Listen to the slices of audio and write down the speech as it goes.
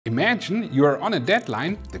Imagine you are on a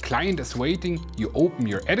deadline, the client is waiting, you open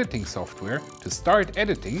your editing software to start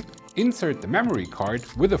editing, insert the memory card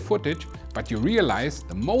with the footage, but you realize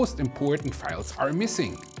the most important files are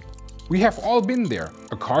missing. We have all been there.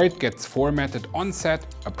 A card gets formatted on set,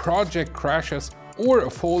 a project crashes, or a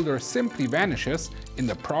folder simply vanishes in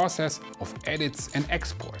the process of edits and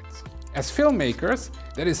exports. As filmmakers,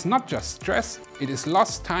 that is not just stress, it is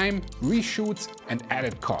lost time, reshoots, and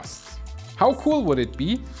added costs. How cool would it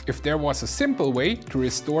be if there was a simple way to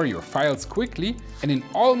restore your files quickly and in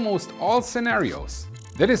almost all scenarios?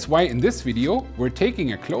 That is why in this video we're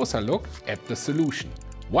taking a closer look at the solution.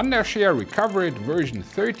 Wondershare Recoverit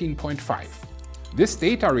V13.5. This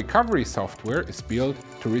data recovery software is built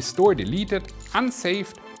to restore deleted,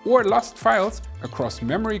 unsaved or lost files across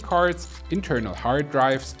memory cards, internal hard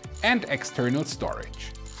drives and external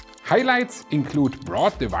storage. Highlights include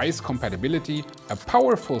broad device compatibility, a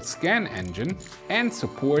powerful scan engine and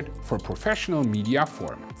support for professional media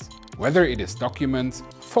formats. Whether it is documents,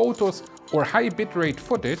 photos or high bitrate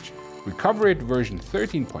footage, Recoverit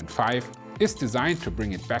V13.5 is designed to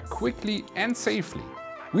bring it back quickly and safely.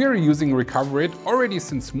 We are using Recoverit already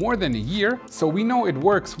since more than a year, so we know it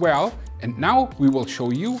works well, and now we will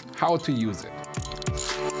show you how to use it.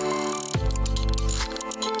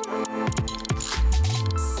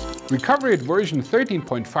 Recoverit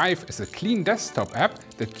V13.5 is a clean desktop app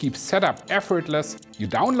that keeps setup effortless. You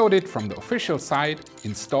download it from the official site,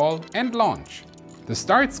 install and launch. The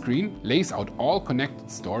start screen lays out all connected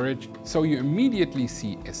storage, so you immediately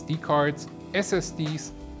see SD cards,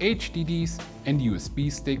 SSDs, HDDs and USB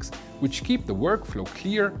sticks, which keep the workflow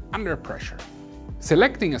clear under pressure.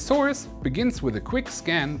 Selecting a source begins with a quick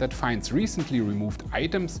scan that finds recently removed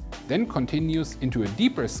items, then continues into a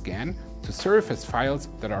deeper scan to surface files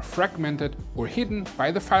that are fragmented or hidden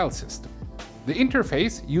by the file system. The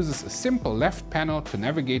interface uses a simple left panel to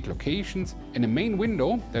navigate locations and a main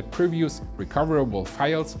window that previews recoverable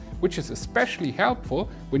files, which is especially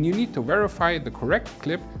helpful when you need to verify the correct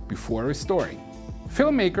clip before restoring.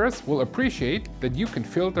 Filmmakers will appreciate that you can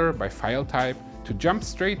filter by file type to jump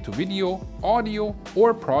straight to video, audio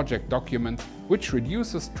or project documents, which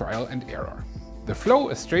reduces trial and error. The flow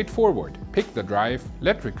is straightforward. Pick the drive,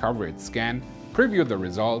 let Recoverit scan, preview the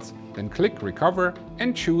results, then click Recover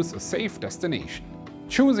and choose a safe destination.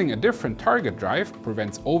 Choosing a different target drive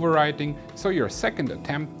prevents overwriting, so your second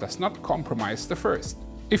attempt does not compromise the first.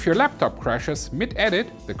 If your laptop crashes mid-edit,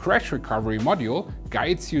 the Crash Recovery module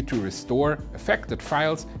guides you to restore affected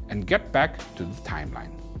files and get back to the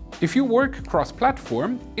timeline. If you work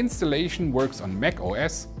cross-platform, installation works on Mac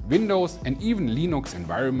OS, Windows and even Linux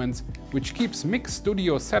environments, which keeps mixed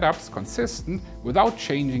studio setups consistent without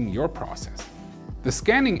changing your process. The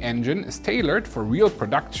scanning engine is tailored for real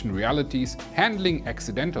production realities, handling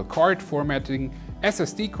accidental card formatting,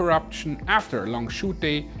 SSD corruption after a long shoot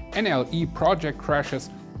day, NLE project crashes,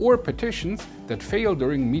 or petitions that fail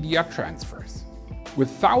during media transfers. With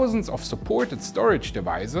thousands of supported storage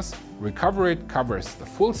devices, Recoverit covers the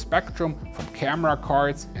full spectrum from camera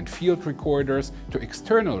cards and field recorders to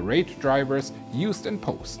external RAID drivers used in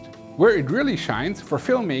post. Where it really shines for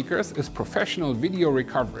filmmakers is professional video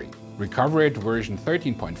recovery. Recoverit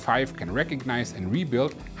V13.5 can recognize and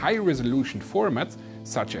rebuild high-resolution formats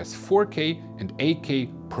such as 4K and 8K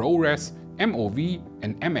ProRes, MOV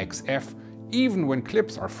and MXF, even when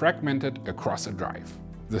clips are fragmented across a drive.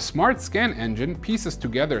 The smart scan engine pieces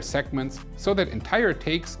together segments so that entire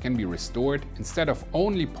takes can be restored instead of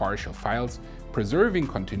only partial files, preserving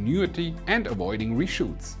continuity and avoiding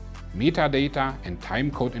reshoots. Metadata and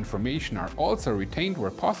timecode information are also retained where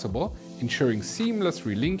possible, ensuring seamless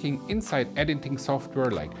relinking inside editing software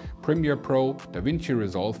like Premiere Pro, DaVinci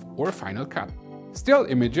Resolve or Final Cut. Still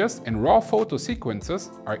images and raw photo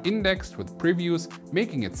sequences are indexed with previews,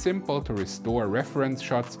 making it simple to restore reference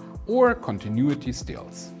shots or continuity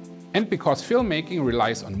stills. And because filmmaking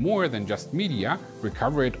relies on more than just media,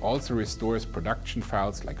 Recoverit also restores production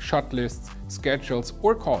files like shot lists, schedules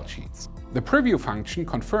or call sheets. The preview function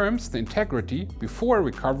confirms the integrity before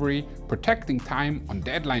recovery, protecting time on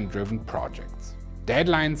deadline-driven projects.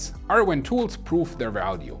 Deadlines are when tools prove their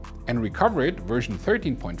value, and Recoverit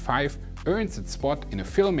V13.5 earns its spot in a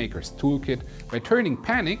filmmaker's toolkit by turning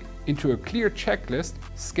panic into a clear checklist: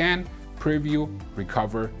 scan, preview,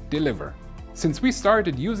 recover, deliver. Since we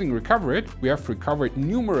started using Recoverit, we have recovered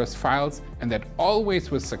numerous files, and that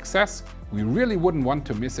always with success. We really wouldn't want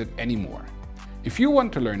to miss it anymore. If you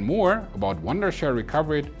want to learn more about Wondershare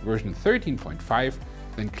Recoverit V13.5,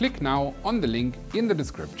 then click now on the link in the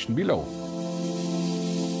description below.